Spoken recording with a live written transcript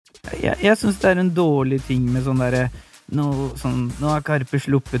jeg synes det en dårlig ting med sånn der nå har Karpe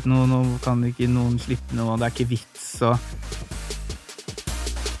sluppet noe, nå kan ikke noen slippe noe, og det ikke vits, så...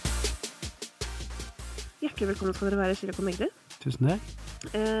 Hjertelig velkommen skal dere være, Shirley Komegde. Tusen takk.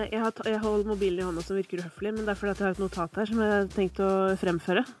 Jeg holder mobilen I hånda som virker uhøflig, men det fordi at jeg har et notat her som jeg har tenkt å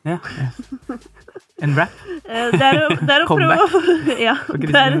fremføre. Ja. En rap? Det å prøve ja,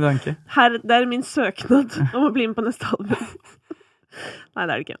 det min søknad om å bli med på neste album. Nei,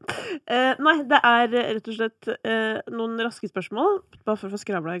 det det ikke. Nei, det rett og slett noen raske spørsmål, bare for å få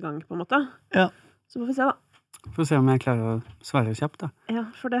skravla I gang, på en måte. Ja. Så får vi se, da. Får se om jeg klarer å svare kjapt, da. Ja,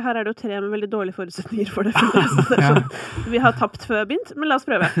 for det her det jo 3 med veldig dårlige forutsetninger for det. Vi har tapt før begynt, men la oss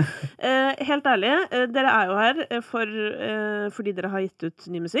prøve. Helt ærlig, dere jo her fordi dere har gitt ut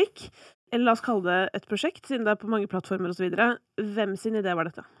ny musikk. Eller la oss kalle det et prosjekt, siden det på mange plattformer og så videre. Hvem sin idé var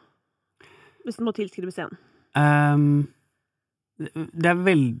dette? Hvis det må tilskrives igjen. Det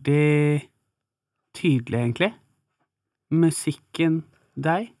veldig tydelig, egentlig. Musikken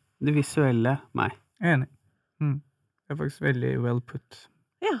deg, det visuelle meg. Jeg enig. Det faktisk veldig well put.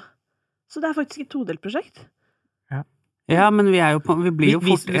 Ja, så det faktisk et todelt prosjekt. Ja, men vi blir jo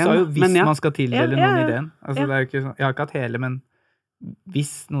fort en. Hvis man skal tildele noen ideen. Altså, det jo ikke sånn, jeg har ikke hatt hele, men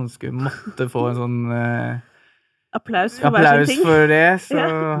hvis noen skulle måtte få en sånn applaus for det, så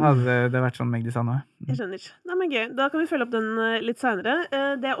hadde det vært sånn Magdi sa nå. Jeg skjønner. Nei, men gøy. Da kan vi følge opp den litt senere.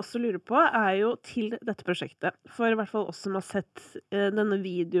 Det jeg også lurer på jo til dette prosjektet. For I hvert fall oss som har sett denne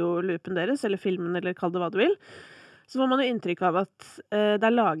videoloopen deres, eller filmen, eller kall det hva du vil, så får man jo inntrykk av at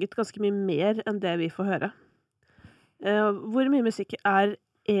det laget ganske mye mer enn det vi får høre. Hvor mye musikk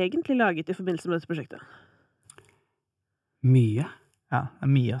egentlig laget I forbindelse med dette prosjektet? Mye. Ja, det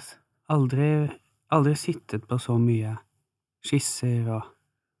mye, altså. Aldri sittet på så mye skisser og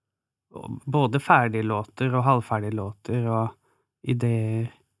både ferdige låter og halvferdige låter og ideer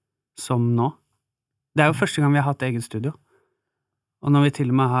som nå. Det jo første gang vi har hatt eget studio. Og når vi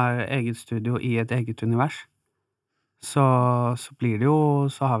til og med har eget studio I et eget univers, så blir det jo,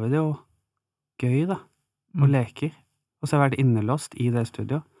 så har vi det jo gøy da, og leker. Og så har jeg vært innelåst I det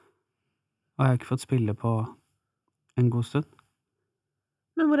studio, og jeg har ikke fått spille på en god stund.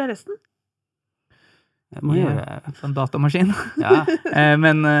 Men hvor resten? Må gjøre sånn datamaskin. Ja.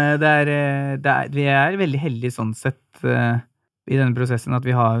 Men vi veldig heldige sånn sett I denne prosessen at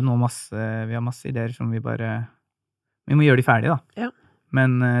vi har jo nå vi har masse ideer som vi må gjøre de ferdige da. Ja.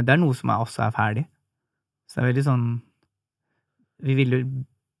 Men det noe som også ferdig. Så det veldig sånn vi vil jo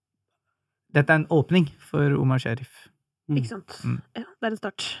dette en åpning for Omar Sharif. Ikke sant? Ja, det en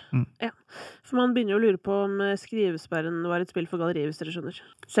start. Ja. For man begynner jo å lure på om skrivesperren var et spill for galleriet, hvis dere skjønner.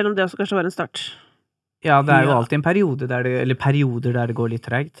 Selv om det også kanskje var en start. Ja, det jo alltid en periode eller perioder der det går litt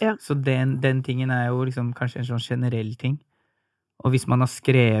tregt. Ja. Så den tingen jo liksom kanskje en sånn generell ting. Og hvis man har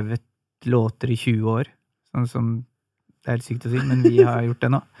skrevet låter I 20 år, sånn som det helt sykt å si, men vi har gjort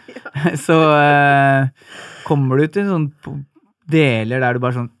det nå, så kommer du til sånn deler der du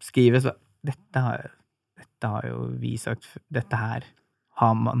bare sånn skriver, så dette har jo vi sagt, dette her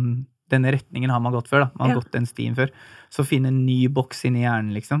har man, denne retningen har man gått før da, man har gått den stien før, så finne en ny boks inn I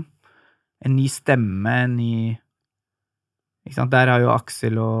hjernen liksom, en ny stemme, ikke sant, der har jo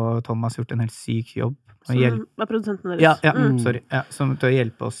Aksel og Thomas gjort en helt syk jobb. Som var produsenten deres. Ja, sorry, som til å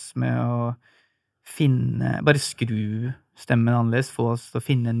hjelpe oss med å finne, bare skru stemmen annerledes, få oss til å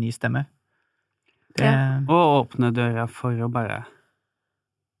finne en ny stemme. Og åpne døra for å bare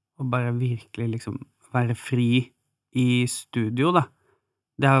virkelig liksom være fri I studio da.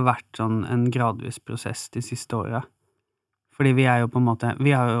 Det har jo vært sånn en gradvis prosess de siste årene. Fordi vi jo på en måte,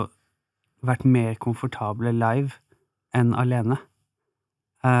 vi har jo vært mer komfortable live enn alene.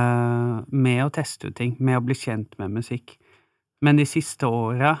 Med å teste ut ting, med å bli kjent med musikk. Men de siste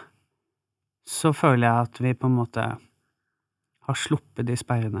årene så føler jeg at vi på en måte har sluppet de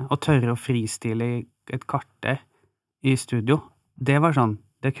sperrene, og tørre å fristille I et kvarter I studio. Det var sånn,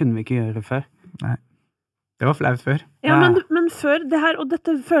 det kunne vi ikke gjøre før. Nei. Det var flaut før. Ja, men før det her, og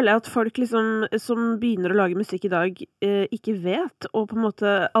dette føler jeg at folk liksom, som begynner å lage musikk I dag, ikke vet, og på en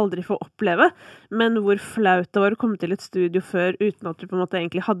måte aldri får oppleve, men hvor flaut det var å komme til et studio før, uten at du på en måte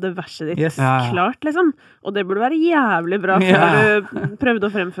egentlig hadde verset ditt klart, liksom. Og det burde være jævlig bra før du prøvde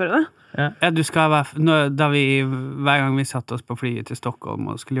å fremføre det. Ja, du skal hver gang vi satt oss på flyet til Stockholm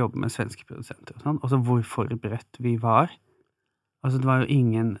og skulle jobbe med svenske produsenter og sånn, og så hvor forberedt vi var. Altså, det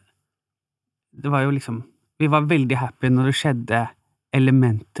var jo liksom vi var veldig happy når det skjedde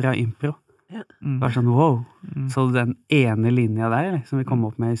elementer av impro. Det var sånn, wow. Så den ene linja der, som vi kom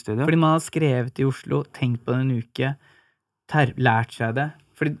opp med I studio. Fordi man har skrevet I Oslo, tenkt på det en uke, lært seg det.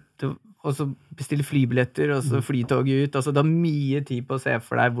 Fordi og så bestille flybilletter, og så flytoget ut, altså det er mye tid på å se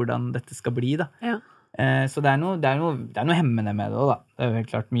for deg hvordan dette skal bli da. Ja. Så det er noe hemmende med det også, da. Det er jo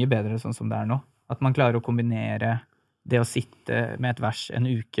helt klart mye bedre sånn som det er nå. At man klarer å kombinere det å sitte med et vers en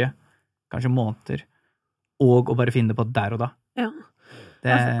uke, kanskje måneder, og å bare finne det på der og da. Ja.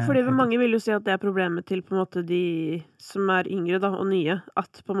 Fordi mange vil jo si at det er problemet til på en måte de som er yngre da, og nye,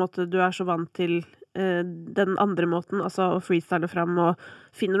 at på en måte du er så vant til den andre måten, altså å freestyle fram og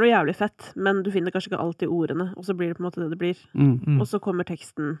finner noe jævlig fett, men du finner kanskje ikke alltid ordene, og så blir det på en måte det blir. Og så kommer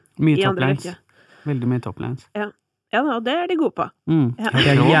teksten mye i andre topplines. rekke. Veldig mye topplines. Ja, og det er de gode på. Ja. De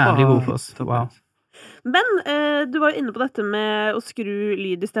er jævlig gode på oss. Wow. Men du var jo inne på dette med å skru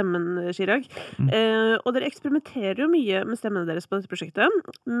lyd i stemmen, Chirag. Og dere eksperimenterer jo mye med stemmene deres på dette prosjektet.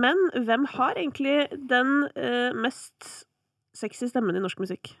 Men hvem har egentlig den mest sexy stemmen i norsk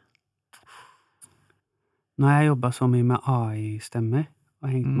musikk? Nå har jeg jobbet så mye med AI-stemmer, og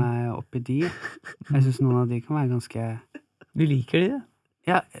hengt meg opp i de. Jeg synes noen av de kan være ganske... Du liker de det?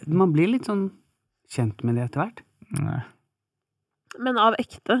 Ja, man blir litt sånn kjent med det etter hvert. Nei. Men av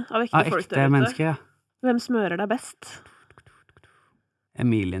ekte folk Av ekte mennesker, ja. Hvem smører deg best?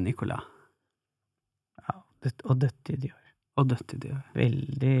 Emilie Nicolas. Ja, og Dødt i Dior.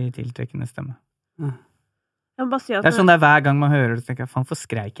 Veldig tiltrekkende stemme. Ja. Jeg må bare si at det er sånn det er hver gang man hører det, så tenker jeg, faen, for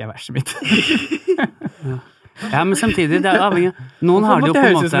skreik jeg verset mitt. Ja, men samtidig, det er avhengig. Noen har det jo på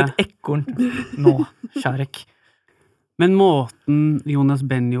en måte... Det høres ut som et ekkorn nå, Sharek. Men måten Jonas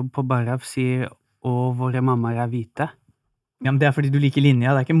Benjob på Baraf sier «Å, våre mammaer er hvite». Ja, men det er fordi du liker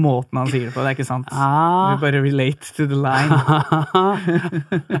linja, det er ikke måten han sier det på, det er ikke sant. Du bare relate to the line.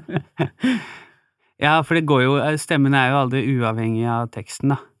 Ja, for det går jo, stemmen er jo aldri uavhengig av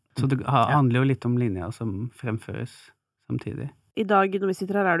teksten da. Så det handler jo litt om linja som fremføres samtidig. I dag, når vi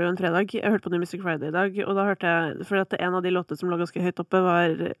sitter her, er det jo en fredag. Jeg hørte på New Music Friday i dag, og da hørte jeg, for at en av de låtene som lå ganske høyt oppe,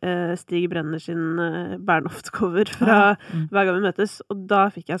 var Stig Brenner sin Bernhoft-cover fra Hver gang vi møtes, og da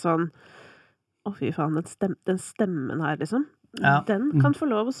fikk jeg sånn, fy faen, den stemmen her, liksom. Ja. Den kan få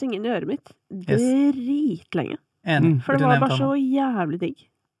lov å synge inn i øret mitt dritlenge. For det var bare så jævlig digg.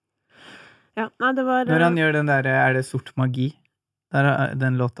 Ja, nei, det var... Når han gjør den der, er det Sort Magi? Der er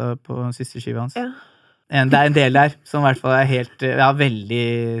den låta på siste skiva hans. Ja. Det er en del der, som i hvert fall er helt,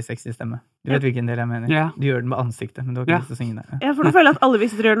 veldig sexy stemme. Du vet hvilken del jeg mener. Ja. Du gjør den med ansiktet, men du har ikke lyst til å synge det. Ja, for du føler at alle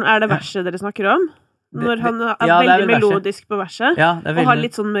hvis dere gjør den, er det verset dere snakker om? Når han er veldig melodisk på verset, og har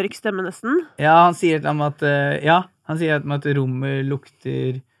litt sånn mørk stemme nesten. Ja, han sier om at, rommet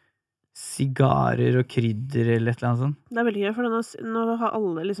lukter sigarer og krydder eller et eller annet sånt. Det er veldig gøy, for nå har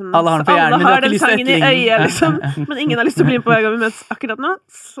alle liksom... Alle har den på hjernen, men du har ikke lyst til å sangen i øyet, liksom. Men ingen har lyst til å bli med på Hver gang vi møtes akkurat nå,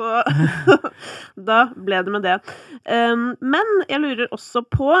 så da ble det med det. Men jeg lurer også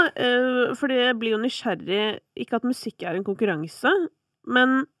på, for jeg blir jo nysgjerrig, ikke at musikk er en konkurranse,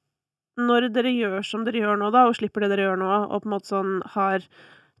 men når dere gjør som dere gjør nå da, og slipper det dere gjør nå, og på en måte sånn har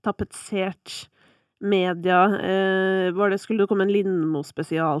tapetsert media, skulle det komme en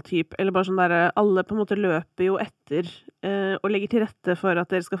Lindmo-spesialtyp, eller bare sånn der, alle på en måte løper jo etter og legger til rette for at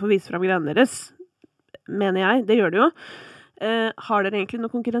dere skal få vise frem greiene deres, mener jeg, det gjør det jo. Har dere egentlig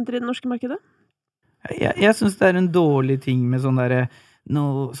noen konkurrenter i det norske markedet? Jeg synes det er en dårlig ting med sånn der,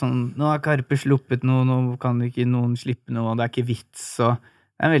 nå har Karpe sluppet noe, nå kan ikke noen slippe noe, og det er ikke vits, og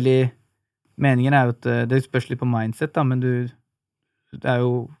det er veldig, meningen er jo at, det spørs litt på mindset da, men det er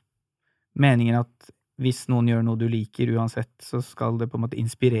jo meningen at hvis noen gjør noe du liker uansett, så skal det på en måte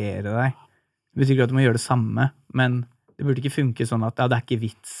inspirere deg. Det betyr ikke at du må gjøre det samme, men det burde ikke funke sånn at, det er ikke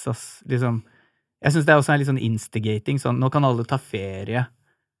vits, ass. Liksom. Jeg synes det er også litt sånn instigating, sånn, nå kan alle ta ferie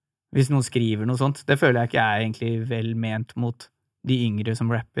hvis noen skriver noe sånt. Det føler jeg ikke er egentlig vel ment mot de yngre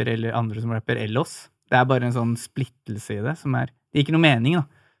som rapper, eller andre som rapper, eller oss. Det er bare en sånn splittelse i det, som det er ikke noe mening da.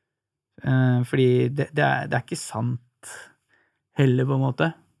 Fordi det er ikke sant heller på en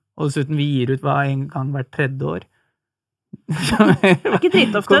måte. Og dessuten vi gir ut en gang hvert 3. år. Ikke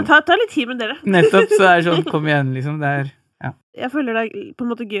dritofte, ta litt tid med dere. Nettopp, så er det sånn, kom igjen liksom, det er... Ja. Jeg føler det er på en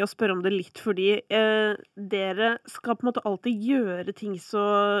måte gøy å spørre om det litt, fordi dere skal på en måte alltid gjøre ting så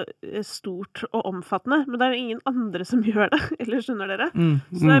stort og omfattende, men det er jo ingen andre som gjør det, eller skjønner dere?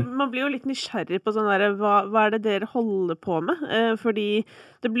 Så man blir jo litt nysgjerrig på sånn der, hva er det dere holder på med? Fordi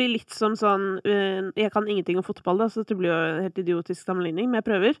det blir litt som sånn, jeg kan ingenting om fotball da, så det blir jo en helt idiotisk sammenligning, men jeg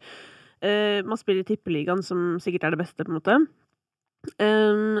prøver. Man spiller i tippeligaen, som sikkert er det beste på en måte.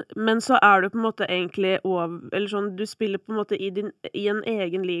 Men så er du på en måte egentlig eller sånn, du spiller på en måte i en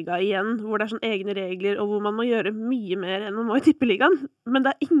egen liga igjen, hvor det er sånn egne regler, og hvor man må gjøre mye mer enn man må i tippeligaen, men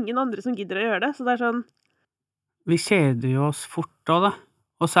det er ingen andre som gidder å gjøre det, så det er sånn... Vi kjeder jo oss fort da,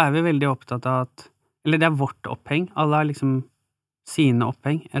 og så er vi veldig opptatt av at, eller det er vårt oppheng, alle har liksom sine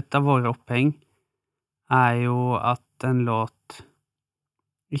oppheng. Et av våre oppheng jo at en låt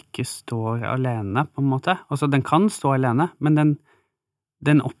ikke står alene, på en måte. Altså, den kan stå alene, men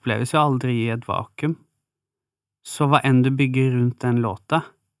den oppleves jo aldri i et vakuum. Så hva enn du bygger rundt den låta,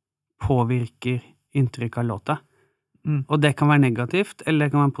 påvirker inntrykk av låta. Og det kan være negativt, eller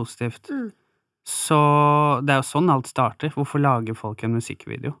det kan være positivt. Så det jo sånn alt starter. Hvorfor lager folk en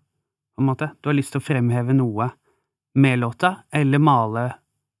musikkvideo? På en måte. Du har lyst til å fremheve noe med låta, eller male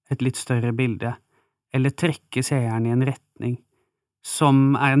et litt større bilde, eller trekke seeren i en retning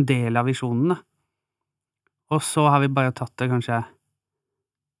som en del av visjonen. Og så har vi bare tatt det kanskje.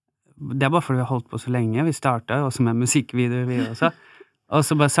 Det bare fordi vi har holdt på så lenge. Vi startet også med musikkvideoer vi også. Og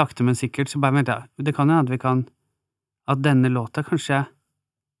så bare sakte, men sikkert, så bare mente jeg, det kan jo at denne låta kanskje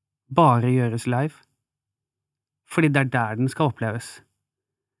bare gjøres live. Fordi det der den skal oppleves.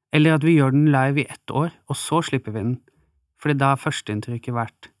 Eller at vi gjør den live i 1 år, og så slipper vi den. Fordi da har førsteinntrykket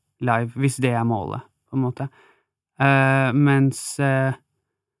vært live, hvis det målet, på en måte. Mens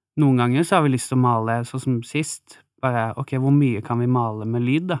noen ganger så har vi lyst til å male, sånn som sist, bare, ok, hvor mye kan vi male med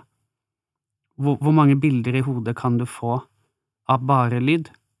lyd da? Hvor mange bilder i hodet kan du få av bare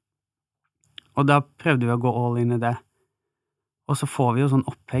lyd? Og da prøvde vi å gå all in i det. Og så får vi jo sånn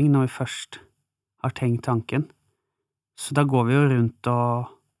oppheng når vi først har tenkt tanken. Så da går vi jo rundt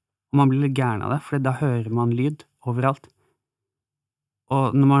og man blir litt gæren av det, for da hører man lyd overalt.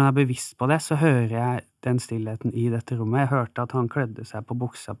 Og når man bevisst på det, så hører jeg den stillheten i dette rommet. Jeg hørte at han klødde seg på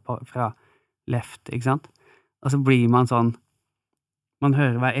buksa fra left, ikke sant? Og så blir man sånn, man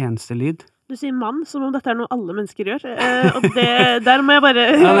hører hver eneste lyd. Du sier mann, som om dette noe alle mennesker gjør. Og der må jeg bare...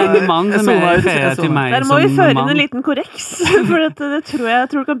 Ja, det mann som refererer til meg der må som vi føre mann. inn en liten korreks, for det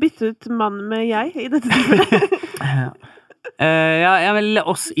tror du kan bytte ut mann med jeg i dette tilfellet. Jeg vil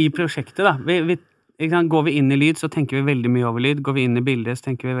oss i prosjektet da. Går vi inn i lyd, så tenker vi veldig mye over lyd. Går vi inn i bildet, så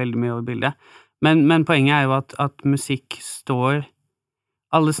tenker vi veldig mye over bildet. Men poenget jo at musikk står...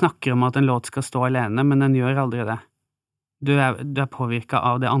 Alle snakker om at en låt skal stå alene, men den gjør aldri det. Du påvirket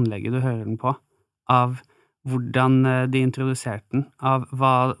av det anlegget du hører den på, av hvordan de introduserte den, av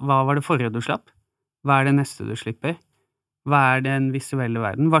hva var det forrige du slapp? Hva det neste du slipper? Hva den visuelle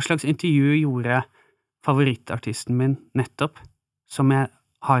verden? Hva slags intervju gjorde favorittartisten min nettopp, som jeg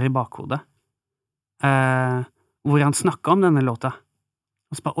har i bakhodet? Hvor han snakket om denne låta.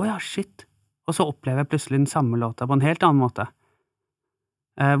 Og så bare, ja, shit. Og så opplever jeg plutselig den samme låta på en helt annen måte.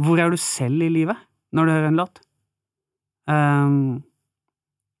 Hvor du selv i livet når du hører en låt?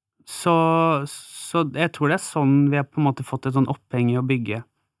 Så jeg tror det sånn vi har på en måte fått et sånn oppheng i å bygge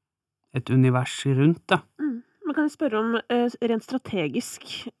et univers rundt da. Man kan spørre om rent strategisk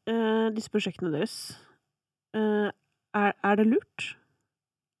disse prosjektene deres. Det lurt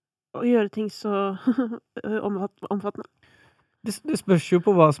å gjøre ting så omfattende? Det spørs jo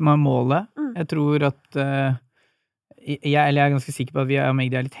på hva som målet. Jeg tror at jeg er ganske sikker på at vi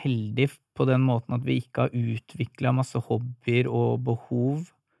Media litt heldige på den måten at vi ikke har utviklet masse hobbyer og behov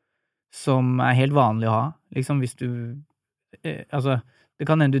som helt vanlig å ha. Liksom hvis du altså, det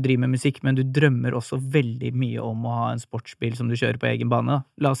kan hende du driver med musikk, men du drømmer også veldig mye om å ha en sportsbil som du kjører på egen bane. Da.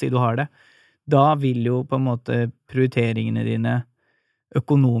 La oss si du har det. Da vil jo på en måte prioriteringene dine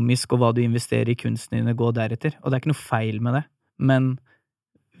økonomisk og hva du investerer i kunsten dine gå deretter. Og det ikke noe feil med det. Men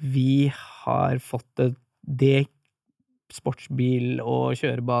vi har fått det sportsbil og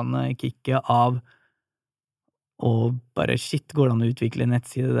kjørebane kicket av og bare shit, går det an å utvikle en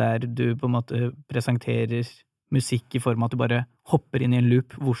nettside der du på en måte presenterer musikk i form av at du bare hopper inn i en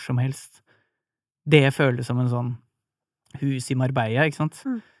loop hvor som helst. Det føles som en sånn hus i Marbella, ikke sant?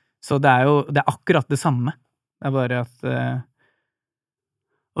 Så det det akkurat det samme. Det bare at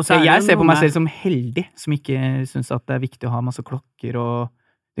og så jeg ser på meg selv som heldig, som ikke synes at det viktig å ha masse klokker, og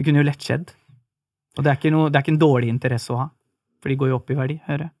det kunne jo lett skjedd. Og det ikke en dårlig interesse å ha, for de går jo opp i verdi,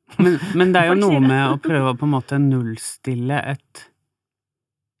 hører jeg. Men det jo noe med å prøve å på en måte nullstille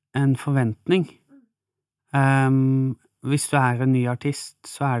en forventning. Hvis du en ny artist,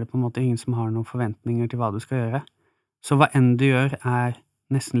 så det på en måte ingen som har noen forventninger til hva du skal gjøre. Så hva enn du gjør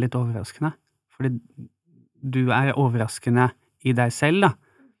nesten litt overraskende, fordi du overraskende i deg selv, da.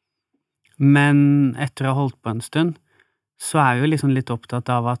 Men etter å ha holdt på en stund, så jeg jo liksom litt opptatt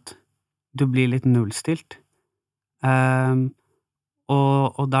av at du blir litt nullstilt.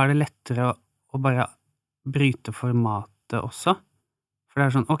 Og da det lettere å bare bryte formatet også. For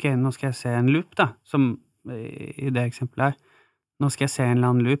det sånn, ok, nå skal jeg se en loop da, som i det eksempelet her. Nå skal jeg se en eller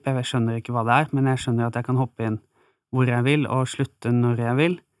annen loop, jeg skjønner ikke hva det men jeg skjønner at jeg kan hoppe inn hvor jeg vil, og slutte når jeg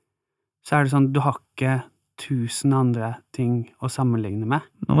vil. Så det sånn, du har ikke 1000 andre ting å sammenligne med.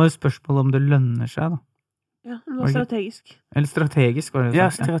 Nå var det spørsmål om det lønner seg da. Ja, men det var strategisk. Eller strategisk, var det Ja,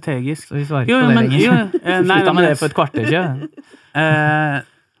 sagt, strategisk. Så vi svarer ikke på det lenger. Slutta med det for et kvarter siden.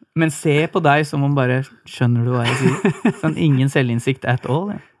 Men se på deg som om bare skjønner du hva jeg sier. Sånn ingen selvinnsikt at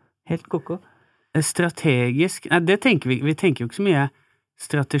all. Helt koko. Strategisk? Nei, det tenker vi tenker jo ikke så mye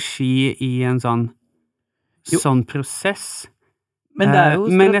strategi i en sånn prosess. Men det er jo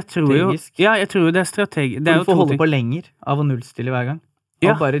strategisk. Jeg tror jo det er strategisk. Du får holde på lenger av å nullstille hver gang.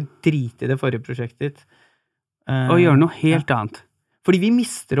 Og bare drite i det forrige prosjektet ditt. Og gjøre noe helt annet. Fordi vi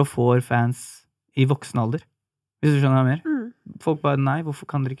mister og får fans i voksen alder. Hvis du skjønner hva jeg mener. Folk bare, nei, hvorfor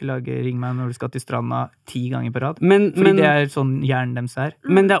kan dere ikke lage Ring meg når du skal til stranda 10 ganger på rad? Fordi det er sånn hjernen deres er.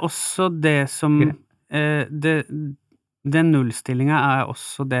 Men det er også det som den nullstillinga er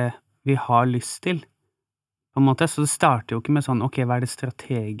også det vi har lyst til, på en måte. Så det starter jo ikke med sånn, ok, hva er det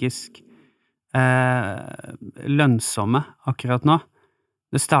strategisk lønnsomme akkurat nå?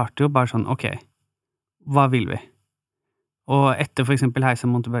 Det starter jo bare sånn, ok, hva vil vi? Og etter for eksempel Heisa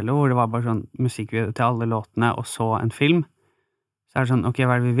Montebello, hvor det var bare sånn musikkvideo til alle låtene, og så en film, så er det sånn, ok,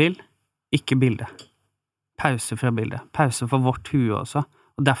 hva er det vi vil? Ikke bilde. Pause fra bildet. Pause for vårt hue også.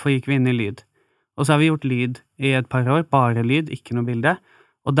 Og derfor gikk vi inn i lyd. Og så har vi gjort lyd i et par år, bare lyd, ikke noe bilde.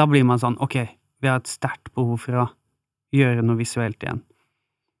 Og da blir man sånn, ok, vi har et sterkt behov for å gjøre noe visuelt igjen.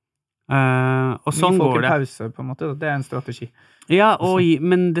 Og sånn går det. Vi får ikke pause, på en måte. Det er en strategi. Ja,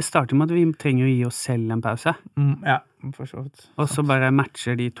 men det starter med at vi trenger å gi oss selv en pause. Ja, for så vidt. Og så bare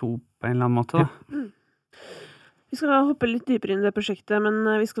matcher de to på en eller annen måte, da. Vi skal hoppe litt dypere inn i det prosjektet, men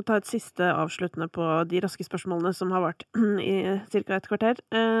vi skal ta et siste avsluttende på de raske spørsmålene som har vært i cirka et kvarter.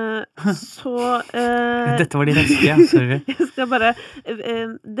 Dette var de raske, sorry. Jeg skal bare...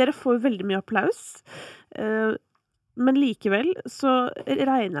 Dere får veldig mye applaus, men likevel så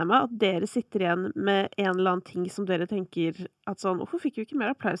regner jeg med at dere sitter igjen med en eller annen ting som dere tenker at sånn, hvorfor fikk vi ikke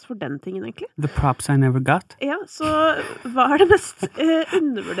mer applaus for den tingen egentlig? The props I never got. Ja, så hva er det mest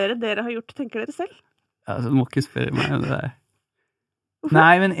undervurdere dere har gjort, tenker dere selv? Altså, du må ikke spørre meg om det der.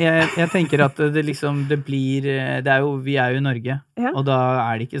 Nei, men jeg tenker at det liksom, det blir, vi er jo i Norge, og da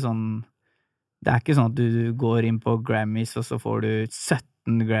er det ikke sånn, det er ikke sånn at du går inn på Grammys, og så får du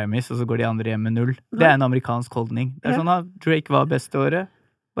 17 Grammys, og så går de andre hjem med 0. Det er en amerikansk holdning. Det er sånn at Drake var best i året,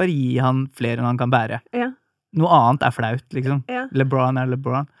 bare gi han flere enn han kan bære. Noe annet er flaut, liksom. LeBron er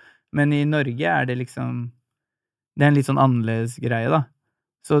LeBron. Men i Norge er det liksom, det er en litt sånn annerledes greie, da.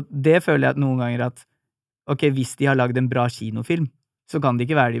 Så det føler jeg at noen ganger at ok, hvis de har laget en bra kinofilm, så kan de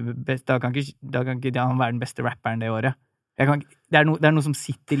ikke være de beste, da kan ikke han være den beste rapperen det året. Det er noe som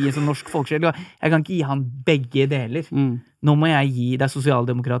sitter i en sånn norsk folkesjel, jeg kan ikke gi han begge deler. Nå må jeg gi, det er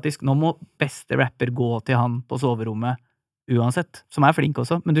sosialdemokratisk, nå må beste rapper gå til han på soverommet, uansett, som er flink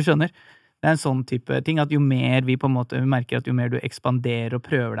også, men du skjønner, det er en sånn type ting, at jo mer vi på en måte merker at jo mer du ekspanderer og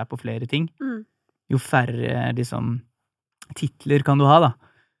prøver deg på flere ting, jo færre liksom, titler kan du ha, da.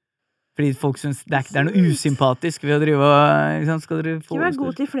 Fordi folk synes det er noe usympatisk ved å drive og skal dere få... Ikke være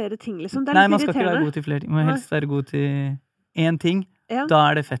god til flere ting, liksom. Det er Nei, man skal ikke være god til flere ting. Man må helst være god til én ting. Da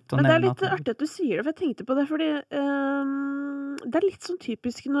er det fett å nevne. Det er litt artig at du sier det, for jeg tenkte på det, fordi det er litt sånn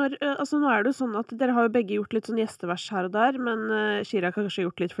typisk når... Altså, nå er det jo sånn at dere har jo begge gjort litt sånn gjestevers her og der, men Chirag har kanskje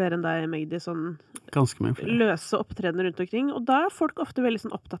gjort litt flere enn deg, Magdi, sånn... Ganske mye flere. Løse opptredener rundt omkring. Og da er folk ofte veldig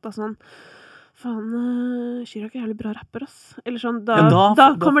sånn opptatt av sånn... Faen, Chirag er jævlig bra rapper, ass. Eller sånn, da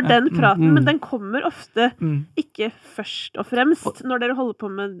kommer den praten, men den kommer ofte ikke først og fremst når dere holder på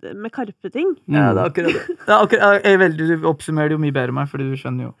med Karpe-ting. Ja, det er akkurat det. Du oppsummerer det jo mye bedre meg, fordi du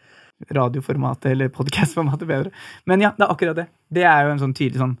skjønner jo radioformatet eller podcastformatet bedre. Men ja, det er akkurat det. Det er jo en sånn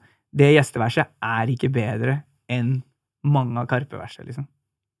tydelig sånn, det gjesteverset er ikke bedre enn mange av Karpe-verset, liksom.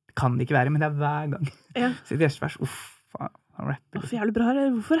 Kan det ikke være, men det er hver gang. Sitt gjestevers, faen. Jævlig bra,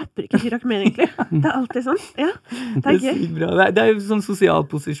 hvorfor rapper ikke Chirag mer egentlig? Det er alltid sånn, det er gøy. Det er jo sånn sosial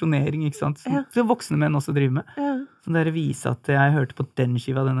posisjonering, ikke sant? Som voksne menn også driver med. Sånn der viser at jeg hørte på den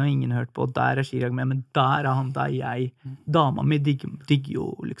skiva, den har ingen hørt på, og der er Chirag med, men der er han, der jeg. Dama mi digger jo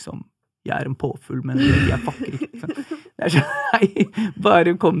liksom, jeg er en påfull, men jeg fucker ikke. Liksom. Det er sånn, nei,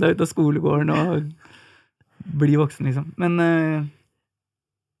 bare kom deg ut av skolegården og bli voksen, liksom. Men...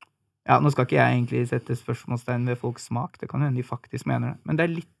 Ja, nå skal ikke jeg egentlig sette spørsmålstegn ved folks smak, det kan hende de faktisk mener det, men det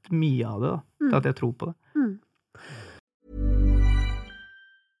er litt mye av det da, til at jeg tror på det.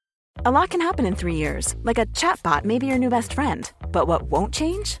 A lot can happen in 3 years, like a chatbot may be your new best friend. But what won't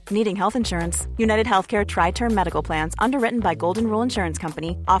change? Needing health insurance. United Healthcare Tri-Term Medical Plans, underwritten by Golden Rule Insurance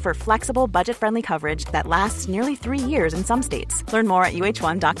Company, offer flexible, budget-friendly coverage that lasts nearly 3 years in some states. Learn more at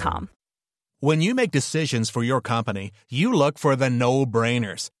uh1.com. When you make decisions for your company, you look for the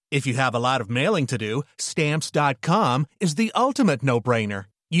no-brainers. If you have a lot of mailing to do, Stamps.com is the ultimate no-brainer.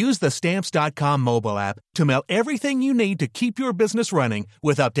 Use the Stamps.com mobile app to mail everything you need to keep your business running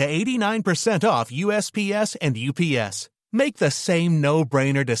with up to 89% off USPS and UPS. Make the same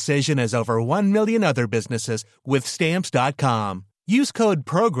no-brainer decision as over 1 million other businesses with Stamps.com. Use code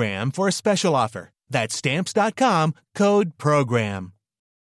PROGRAM for a special offer. That's Stamps.com, code PROGRAM.